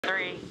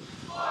3, 2,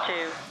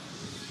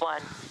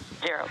 1,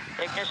 0.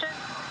 Ignition.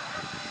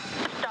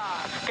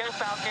 Stop. Go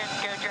Falcon,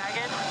 go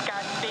Dragon.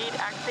 Godspeed,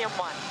 Axiom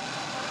 1.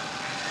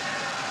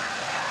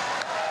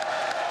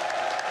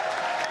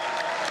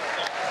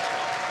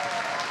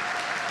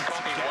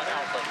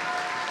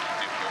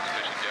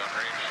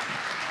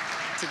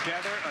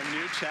 Together, a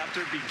new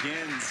chapter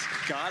begins.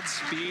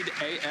 Godspeed,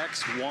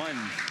 AX-1.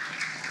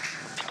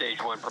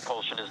 Stage 1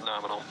 propulsion is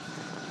nominal.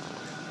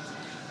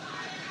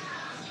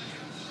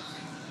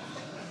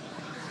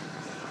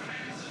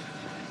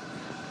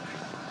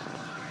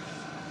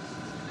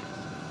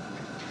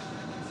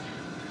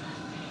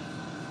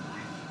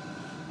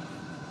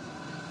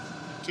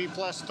 T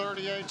plus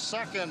 38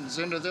 seconds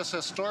into this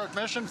historic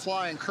mission,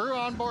 flying crew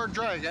on board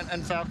Dragon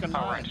and Falcon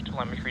 9. Orange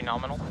telemetry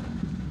nominal.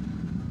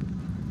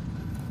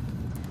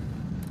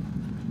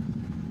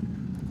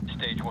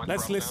 Stage 1.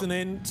 Let's listen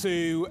in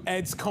to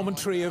Ed's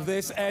commentary of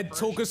this. Ed,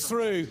 talk us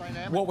through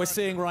what we're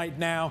seeing right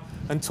now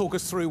and talk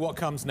us through what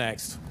comes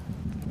next.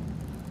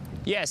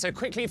 Yeah, so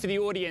quickly for the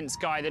audience,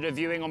 Guy, that are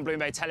viewing on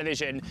Bloomberg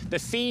Television, the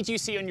feed you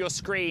see on your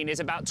screen is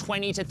about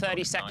 20 to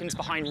 30 seconds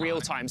behind real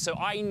time. So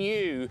I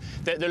knew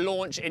that the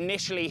launch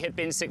initially had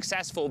been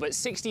successful, but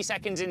 60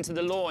 seconds into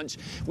the launch,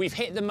 we've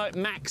hit the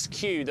max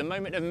Q, the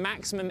moment of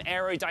maximum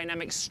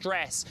aerodynamic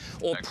stress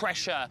or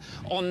pressure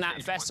on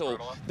that vessel.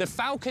 The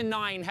Falcon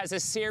 9 has a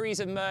series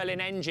of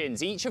Merlin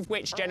engines, each of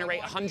which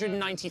generate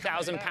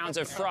 190,000 pounds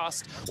of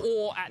thrust,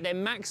 or at their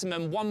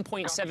maximum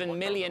 1.7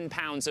 million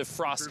pounds of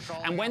thrust.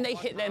 And when they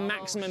hit their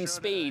maximum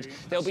speed,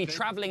 they'll be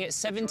traveling at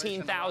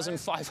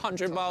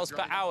 17,500 miles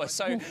per hour.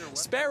 So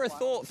spare a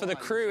thought for the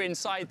crew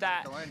inside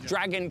that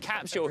Dragon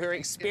capsule who are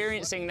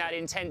experiencing that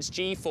intense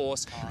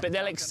G-force, but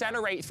they'll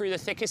accelerate through the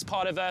thickest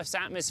part of Earth's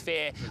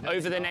atmosphere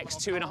over the next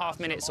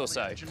 2.5 minutes or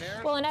so.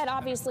 Well, and Ed,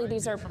 obviously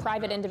these are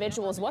private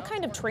individuals. What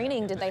kind of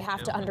training did they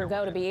have to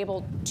undergo to be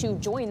able to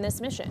join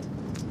this mission?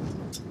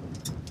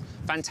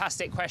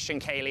 Fantastic question,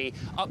 Kaylee.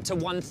 Up to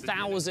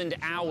 1,000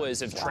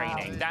 hours of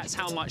training. That's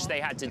how much they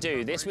had to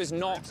do. This was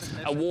not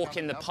a walk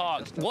in the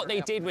park. What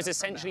they did was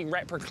essentially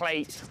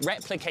replicate,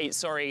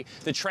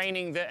 the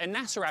training that a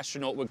NASA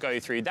astronaut would go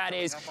through. That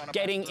is,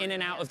 getting in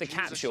and out of the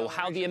capsule,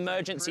 how the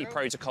emergency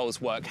protocols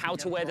work, how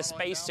to wear the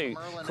spacesuit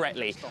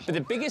correctly. But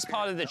the biggest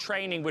part of the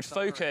training would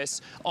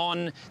focus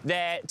on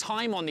their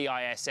time on the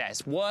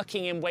ISS,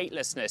 working in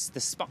weightlessness,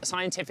 the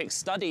scientific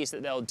studies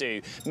that they'll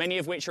do, many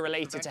of which are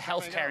related to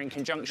healthcare in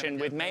conjunction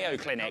with Mayo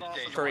Clinic,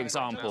 for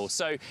example.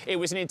 So it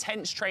was an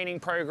intense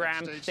training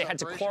program. They had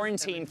to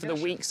quarantine for the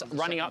weeks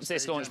running up to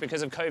this launch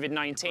because of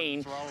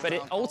COVID-19,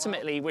 but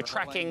ultimately we're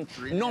tracking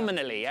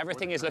nominally.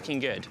 Everything is looking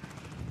good.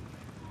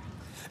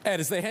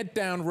 Ed, as they head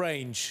down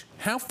range,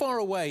 how far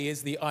away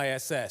is the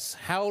ISS?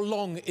 How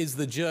long is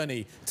the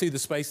journey to the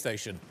space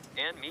station?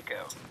 And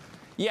Miko.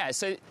 Yeah,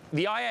 so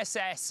the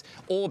ISS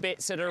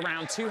orbits at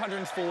around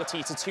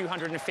 240 to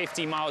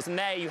 250 miles, and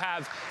there you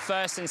have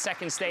first and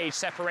second stage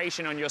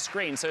separation on your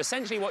screen. So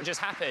essentially what just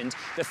happened,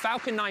 the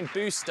Falcon 9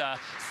 booster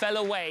fell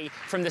away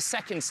from the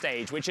second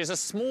stage, which is a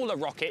smaller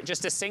rocket,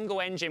 just a single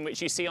engine,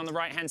 which you see on the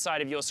right-hand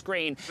side of your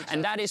screen,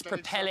 and that is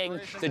propelling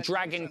the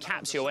Dragon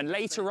capsule. And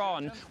later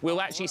on,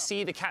 we'll actually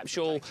see the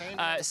capsule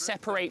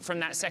separate from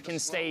that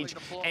second stage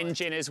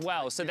engine as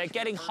well. So they're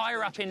getting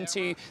higher up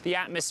into the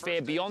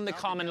atmosphere, beyond the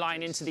Kármán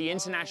line, into the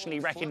internationally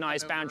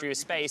recognized boundary of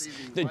space.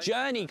 The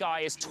journey,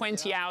 Guy, is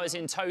 20 hours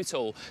in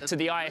total to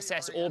the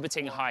ISS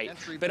orbiting height.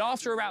 But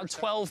after around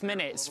 12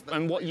 minutes,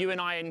 and what you and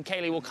I and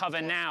Kaylee will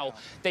cover now,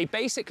 they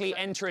basically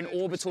enter an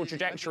orbital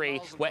trajectory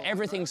where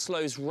everything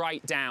slows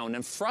right down,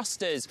 and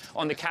thrusters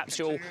on the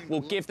capsule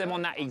will give them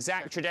on that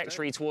exact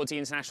trajectory towards the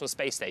International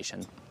Space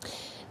Station.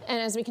 And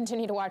as we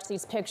continue to watch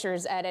these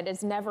pictures, Ed, it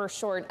is never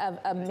short of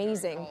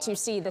amazing to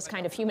see this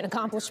kind of human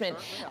accomplishment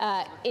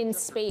in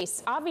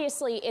space.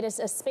 Obviously, it is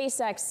a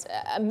SpaceX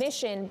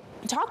mission.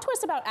 Talk to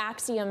us about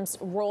Axiom's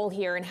role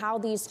here and how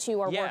these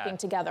two are working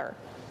together.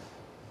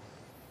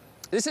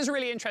 This is a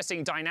really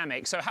interesting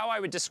dynamic. So how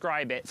I would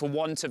describe it, for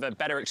want of a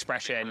better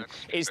expression,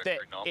 is that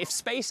if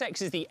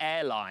SpaceX is the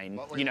airline,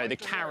 you know, the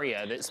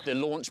carrier that's the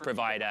launch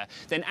provider,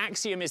 then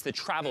Axiom is the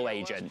travel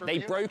agent. They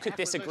brokered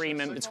this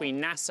agreement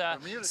between NASA,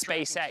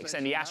 SpaceX,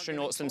 and the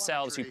astronauts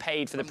themselves who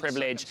paid for the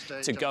privilege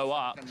to go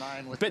up.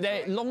 But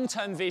their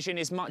long-term vision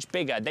is much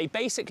bigger. They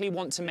basically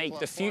want to make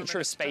the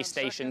future of space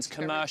stations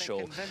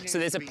commercial. So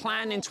there's a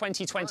plan in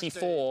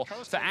 2024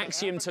 for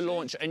Axiom to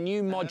launch a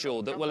new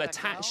module that will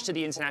attach to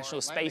the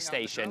International Space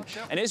Station.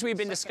 And as we've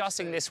been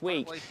discussing this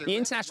week, the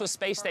International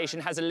Space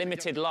Station has a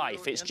limited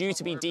life. It's due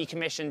to be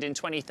decommissioned in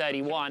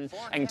 2031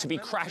 and to be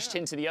crashed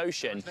into the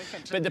ocean.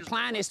 But the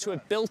plan is to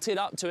have built it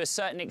up to a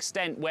certain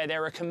extent where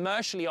there are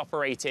commercially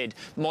operated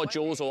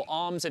modules or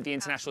arms of the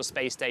International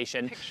Space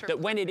Station that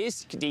when it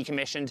is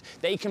decommissioned,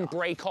 they can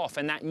break off,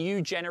 and that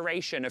new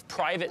generation of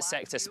private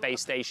sector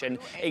space station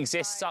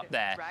exists up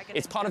there.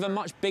 It's part of a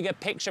much bigger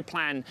picture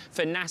plan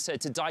for NASA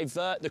to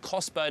divert the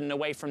cost burden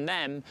away from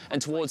them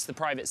and towards the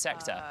private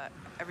sector.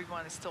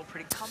 Everyone is still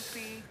pretty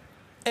comfy.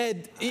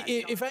 Ed,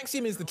 if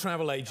Axiom is the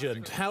travel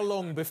agent, how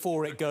long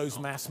before it goes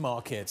mass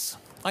markets?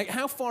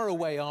 How far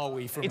away are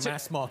we from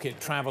mass market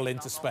travel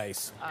into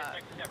space?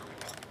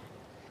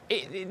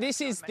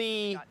 This is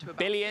the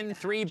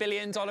 $3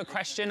 billion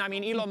question. I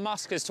mean, Elon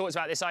Musk has talked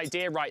about this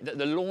idea, right, that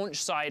the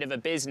launch side of a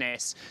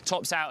business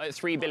tops out at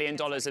 $3 billion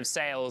of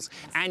sales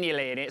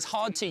annually. And it's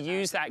hard to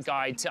use that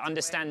guide to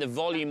understand the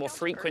volume or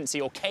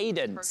frequency or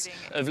cadence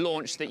of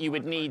launch that you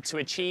would need to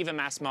achieve a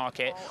mass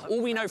market.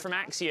 All we know from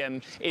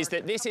Axiom is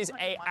that this is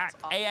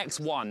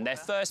AX-1, their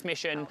first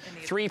mission,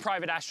 3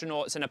 private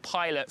astronauts and a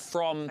pilot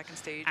from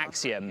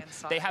Axiom.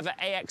 They have an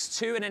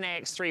AX-2 and an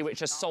AX-3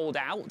 which are sold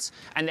out,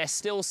 and they're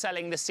still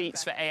selling the seats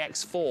for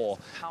AX-4.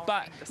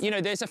 But, you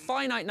know, there's a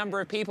finite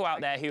number of people out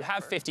there who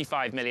have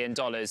 $55 million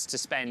to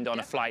spend on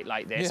a flight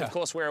like this. Yeah. Of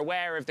course, we're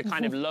aware of the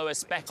kind of lower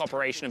spec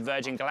operation of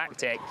Virgin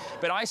Galactic,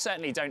 but I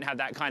certainly don't have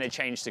that kind of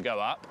change to go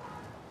up.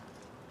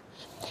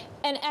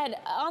 And Ed,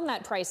 on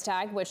that price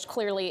tag, which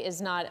clearly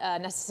is not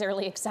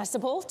necessarily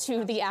accessible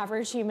to the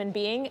average human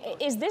being,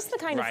 is this the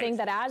kind of thing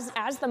that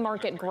as the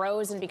market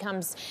grows and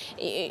becomes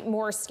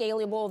more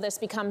scalable, this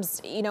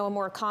becomes, you know, a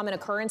more common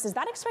occurrence? Is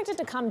that expected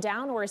to come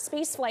down, or is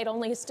spaceflight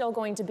only still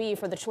going to be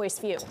for the choice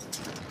few?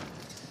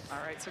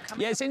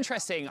 Yeah, it's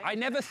interesting. I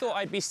never thought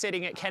I'd be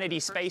sitting at Kennedy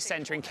Space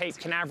Center in Cape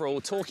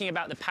Canaveral talking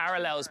about the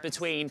parallels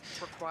between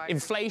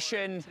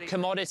inflation,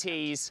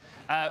 commodities,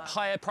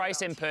 higher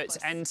price inputs,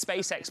 and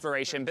space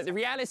exploration. But the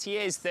reality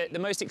is that the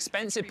most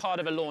expensive part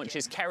of a launch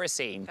is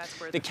kerosene.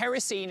 The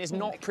kerosene is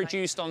not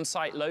produced on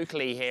site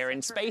locally here,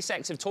 and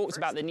SpaceX have talked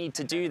about the need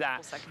to do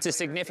that to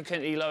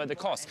significantly lower the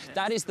cost.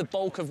 That is the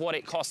bulk of what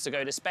it costs to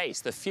go to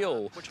space, the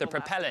fuel, the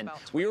propellant.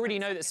 We already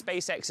know that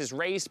SpaceX has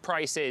raised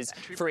prices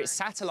for its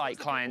satellite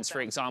clients,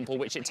 for example,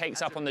 which it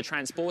takes up on the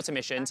transport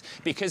emissions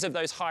because of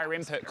those higher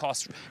input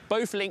costs,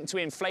 both linked to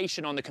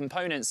inflation on the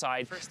component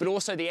side, but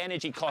also the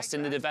energy cost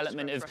in the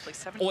development of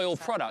oil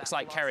products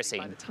like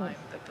kerosene.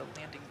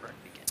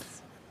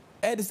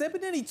 Ed, has there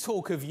been any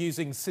talk of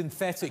using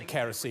synthetic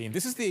kerosene?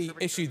 This is the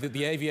issue that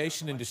the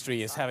aviation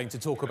industry is having to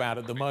talk about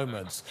at the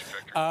moment.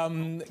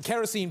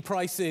 Kerosene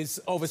prices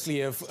obviously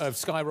have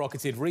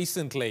skyrocketed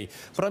recently,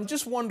 but I'm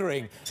just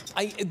wondering,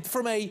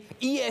 from a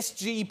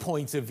ESG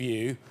point of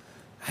view,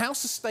 how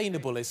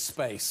sustainable is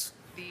space?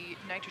 The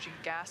nitrogen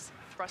gas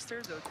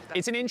thrusters.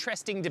 It's an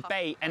interesting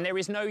debate, and there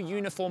is no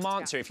uniform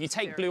answer. If you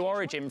take Blue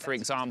Origin, for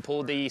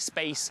example, the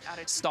space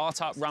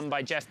startup run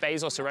by Jeff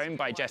Bezos or owned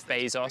by Jeff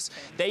Bezos,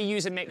 they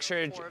use a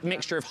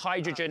mixture of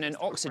hydrogen and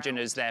oxygen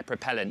as their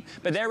propellant,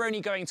 but they're only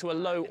going to a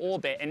low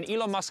orbit, and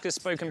Elon Musk has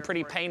spoken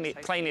pretty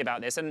plainly about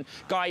this. And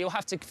Guy, you'll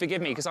have to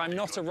forgive me because I'm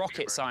not a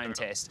rocket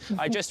scientist.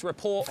 I just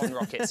report on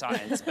rocket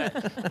science,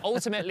 but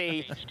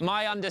ultimately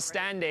my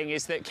understanding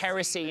is that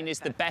kerosene is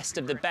the best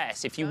of the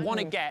best. If you want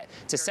to get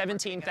to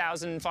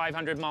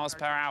 17,500 miles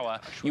per hour,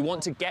 you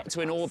want to get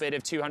to an orbit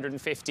of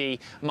 250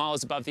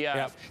 miles above the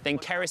Earth, then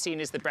kerosene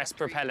is the best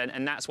propellant,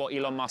 and that's what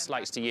Elon Musk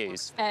likes to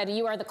use. Ed,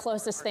 you are the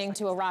closest thing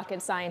to a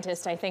rocket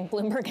scientist I think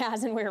Bloomberg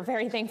has, and we're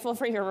very thankful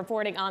for your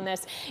reporting on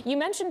this. You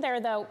mentioned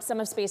there, though, some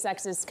of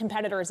SpaceX's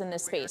competitors in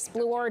this space.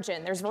 Blue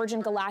Origin, there's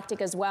Virgin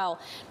Galactic as well.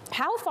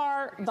 How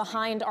far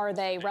behind are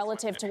they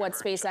relative to what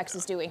SpaceX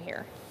is doing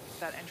here?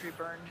 That entry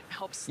burn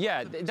helps.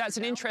 Yeah, that's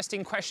an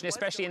interesting question,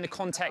 especially in the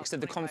context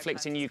of the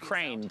conflict in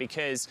Ukraine,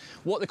 because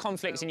what the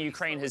conflict in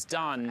Ukraine has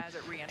done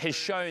has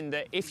shown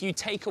that if you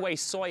take away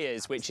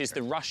Soyuz, which is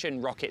the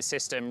Russian rocket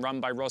system run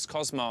by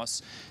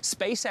Roscosmos,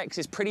 SpaceX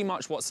is pretty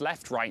much what's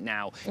left right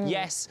now.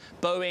 Yes,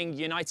 Boeing,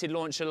 United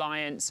Launch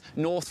Alliance,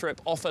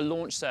 Northrop offer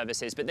launch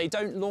services, but they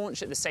don't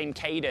launch at the same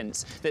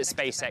cadence that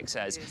SpaceX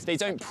does. They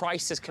don't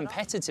price as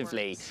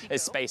competitively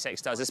as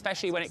SpaceX does,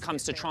 especially when it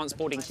comes to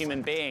transporting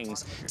human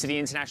beings to the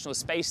International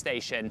Space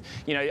Station.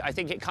 You know, I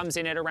think it comes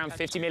in at around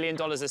 $50 million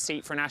a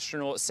seat for an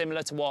astronaut,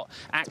 similar to what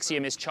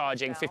Axiom is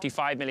charging,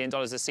 $55 million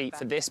a seat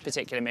for this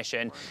particular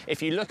mission.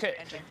 If you look at,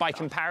 by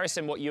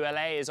comparison, what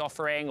ULA is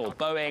offering or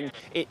Boeing,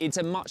 it's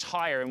a much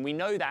higher, and we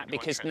know that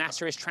because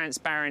NASA is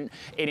transparent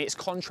in its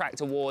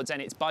contract awards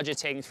and its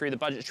budgeting through the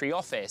budgetary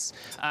office.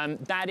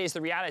 That is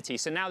the reality.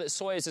 So now that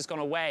Soyuz has gone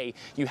away,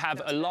 you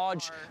have a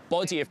large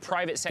body of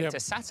private sector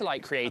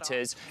satellite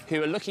creators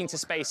who are looking to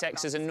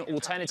SpaceX as an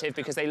alternative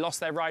because they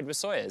lost their ride with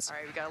Soyuz. All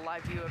right, we got a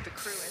live view of the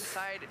crew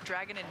inside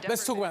Dragon and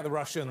Let's talk about the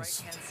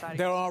Russians.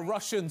 There are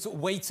Russians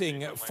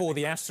waiting for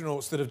the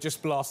astronauts that have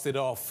just blasted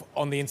off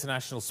on the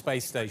International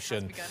Space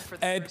Station.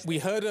 Ed, we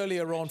heard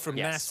earlier on from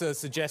NASA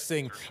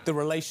suggesting the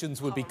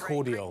relations would be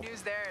cordial.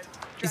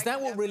 Is that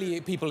what really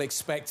people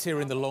expect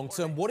here in the long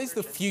term? What is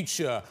the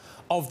future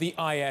of the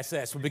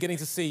ISS? We're beginning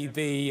to see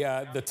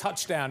the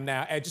touchdown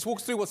now. Ed, just walk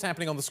us through what's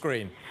happening on the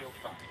screen.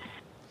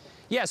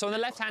 Yeah, so on the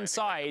left-hand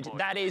side,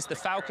 that is the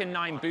Falcon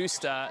 9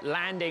 booster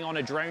landing on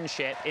a drone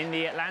ship in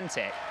the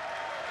Atlantic.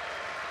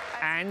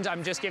 And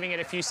I'm just giving it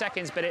a few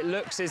seconds, but it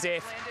looks as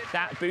if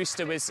that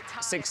booster was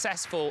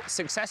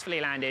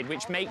successfully landed,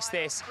 which makes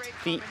this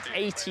the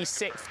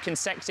 86th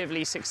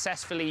consecutively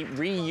successfully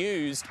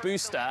reused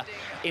booster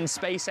in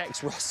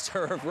SpaceX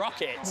roster of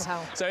rockets.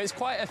 Wow. So it's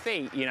quite a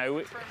feat, you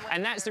know,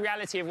 and that's the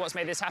reality of what's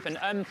made this happen.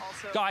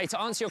 Guy, to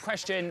answer your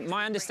question,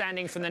 my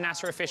understanding from the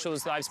NASA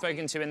officials that I've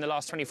spoken to in the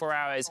last 24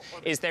 hours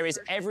is there is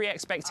every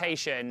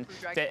expectation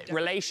that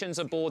relations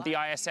aboard the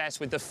ISS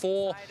with the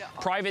 4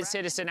 private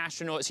citizen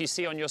astronauts you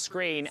see on your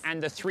screen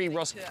and the 3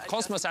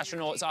 Roscosmos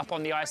astronauts up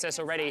on the ISS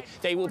already,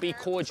 they will be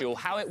cordial.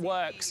 How it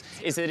works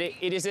is that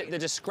it is at the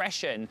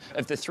discretion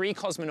of the 3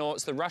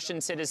 cosmonauts, the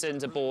Russian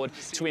citizens aboard,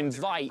 to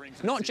invite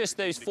not just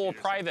those 4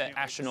 private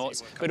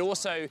astronauts, but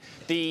also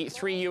the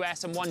 3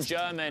 US and 1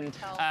 German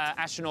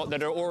astronaut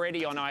that are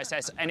already on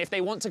ISS. And if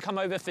they want to come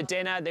over for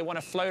dinner, they want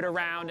to float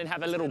around and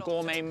have a little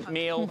gourmet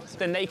meal,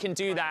 then they can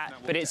do that,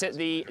 but it's at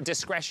the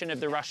discretion of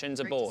the Russians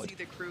aboard. See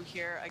the crew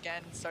here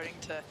again starting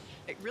to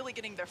really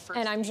getting their first.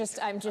 And I'm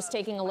just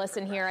taking a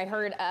listen here. I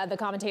heard the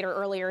commentator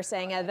earlier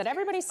saying that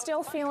everybody's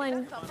still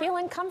feeling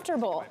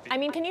comfortable. I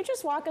mean, can you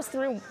just walk us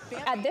through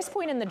at this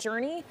point in the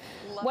journey,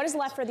 what is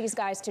left for these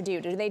guys to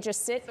do? Do they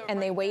just sit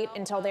and they wait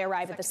until they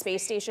arrive at the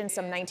space station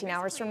some 19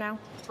 hours from now?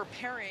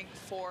 Preparing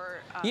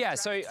for. Yeah.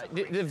 So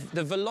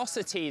the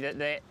velocity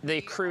that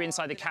the crew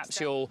inside the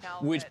capsule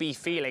would be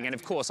feeling, and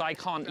of course I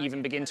can't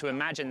even begin to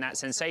imagine that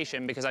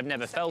sensation because I've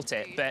never felt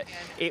it, but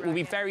it will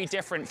be very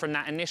different from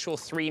that initial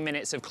 3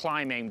 minutes of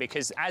climbing,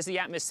 because as the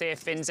atmosphere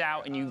thins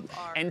out and you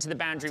enter the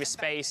boundary of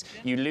space,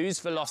 you lose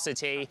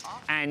velocity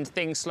and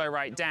things slow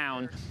right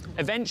down.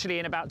 Eventually,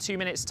 in about 2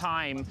 minutes'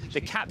 time,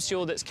 the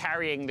capsule that's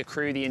carrying the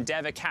crew, the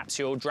Endeavour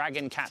capsule,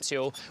 Dragon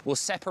capsule, will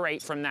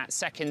separate from that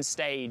second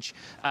stage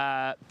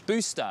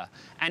booster.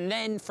 And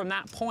then from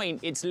that point,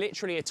 it's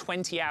literally a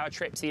 20-hour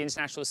trip to the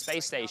International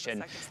Space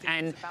Station.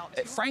 And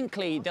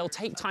frankly, they'll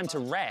take time to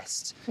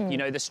rest. You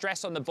know, the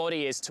stress on the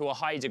body is to a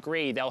high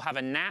degree. They'll have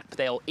a nap,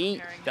 they'll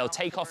eat, they'll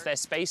take off their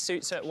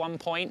spacesuits at one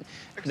point,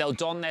 they'll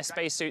don their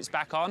spacesuits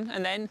back on,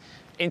 and then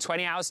in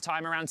 20 hours'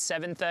 time, around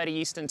 7:30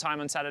 Eastern time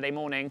on Saturday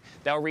morning,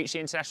 they'll reach the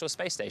International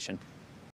Space Station.